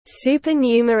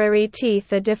Supernumerary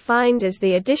teeth are defined as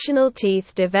the additional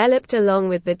teeth developed along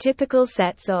with the typical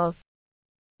sets of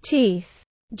teeth.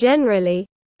 Generally,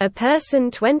 a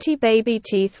person 20 baby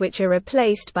teeth which are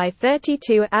replaced by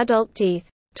 32 adult teeth,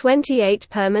 28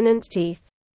 permanent teeth.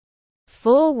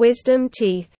 4 wisdom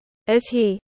teeth. As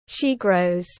she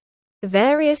grows.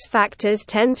 Various factors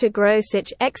tend to grow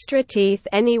such extra teeth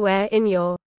anywhere in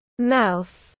your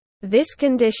mouth. This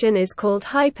condition is called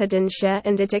hypodontia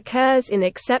and it occurs in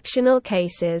exceptional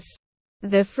cases.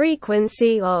 The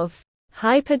frequency of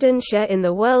hypodontia in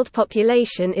the world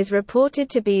population is reported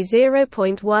to be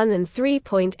 0.1 and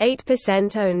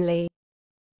 3.8% only.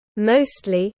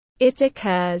 Mostly, it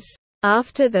occurs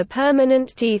after the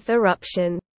permanent teeth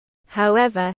eruption.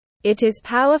 However, it is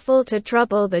powerful to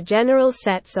trouble the general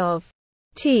sets of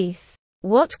teeth.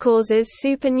 What causes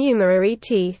supernumerary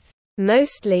teeth?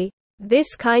 Mostly,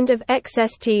 this kind of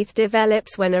excess teeth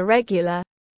develops when a regular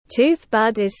tooth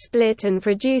bud is split and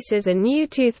produces a new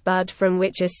tooth bud from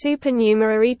which a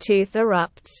supernumerary tooth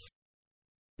erupts.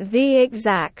 The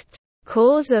exact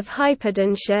cause of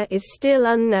hypodontia is still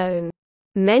unknown.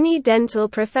 Many dental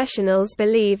professionals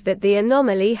believe that the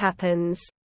anomaly happens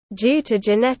due to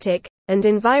genetic and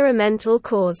environmental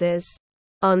causes.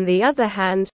 On the other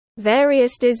hand,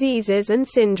 various diseases and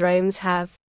syndromes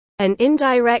have an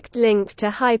indirect link to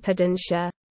hypodontia.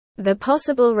 The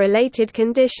possible related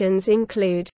conditions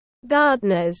include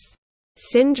Gardner's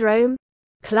syndrome,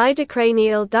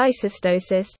 cleidocranial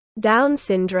dysostosis, Down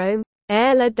syndrome,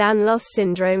 Ehlers-Danlos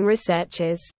syndrome.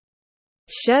 Researchers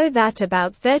show that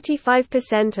about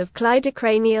 35% of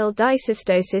cleidocranial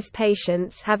dysostosis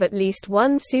patients have at least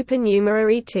one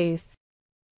supernumerary tooth.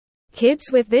 Kids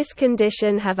with this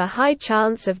condition have a high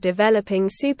chance of developing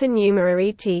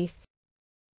supernumerary teeth.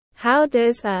 How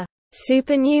does a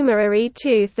supernumerary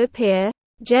tooth appear?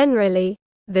 Generally,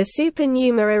 the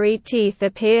supernumerary teeth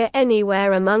appear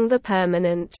anywhere among the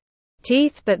permanent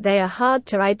teeth, but they are hard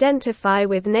to identify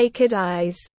with naked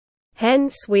eyes.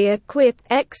 Hence we equip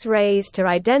X-rays to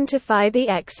identify the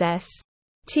excess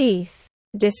teeth.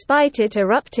 Despite it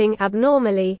erupting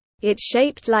abnormally, it's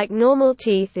shaped like normal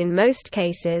teeth in most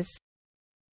cases.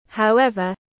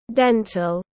 However,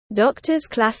 dental doctors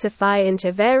classify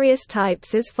into various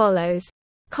types as follows.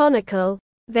 Conical,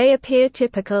 they appear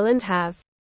typical and have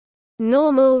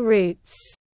normal roots.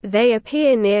 They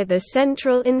appear near the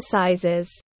central incisors.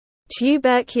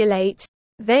 Tuberculate,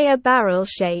 they are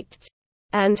barrel-shaped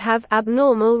and have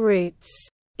abnormal roots.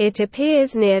 It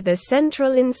appears near the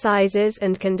central incisors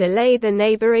and can delay the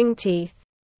neighboring teeth.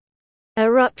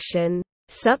 Eruption,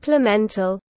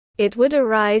 supplemental, it would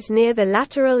arise near the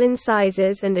lateral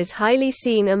incisors and is highly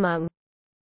seen among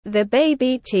the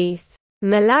baby teeth.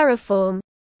 Molariform,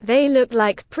 they look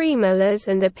like premolars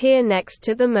and appear next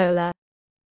to the molar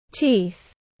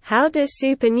teeth. How does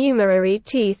supernumerary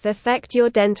teeth affect your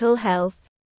dental health?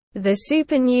 The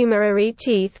supernumerary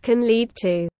teeth can lead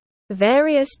to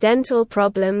various dental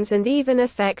problems and even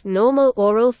affect normal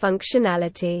oral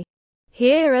functionality.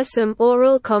 Here are some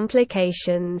oral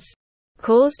complications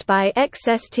caused by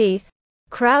excess teeth: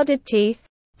 crowded teeth,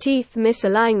 teeth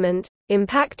misalignment,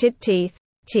 impacted teeth,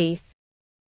 teeth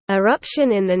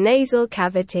eruption in the nasal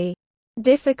cavity,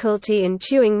 difficulty in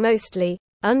chewing. Mostly,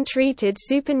 untreated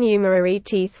supernumerary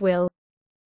teeth will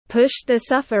push the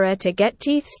sufferer to get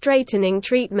teeth straightening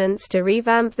treatments to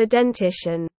revamp the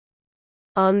dentition.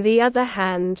 On the other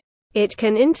hand, it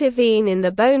can intervene in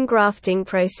the bone grafting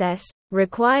process,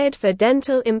 required for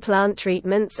dental implant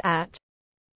treatments at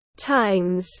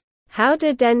times. How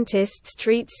do dentists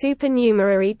treat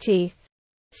supernumerary teeth?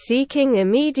 Seeking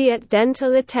immediate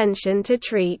dental attention to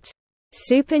treat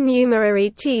supernumerary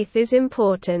teeth is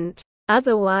important.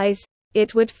 Otherwise,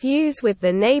 it would fuse with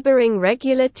the neighboring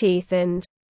regular teeth and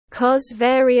cause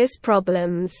various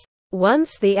problems.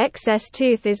 Once the excess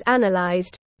tooth is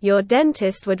analyzed, your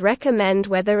dentist would recommend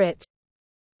whether it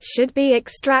should be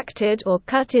extracted or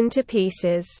cut into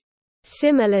pieces.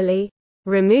 Similarly,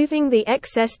 removing the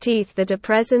excess teeth that are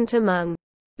present among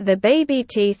the baby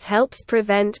teeth helps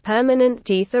prevent permanent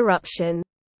teeth eruption.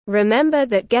 Remember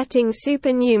that getting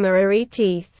supernumerary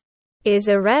teeth is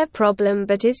a rare problem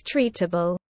but is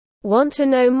treatable. Want to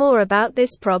know more about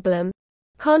this problem?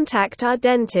 Contact our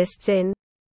dentists in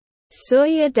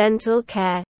Sawyer Dental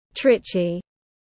Care, Trichy.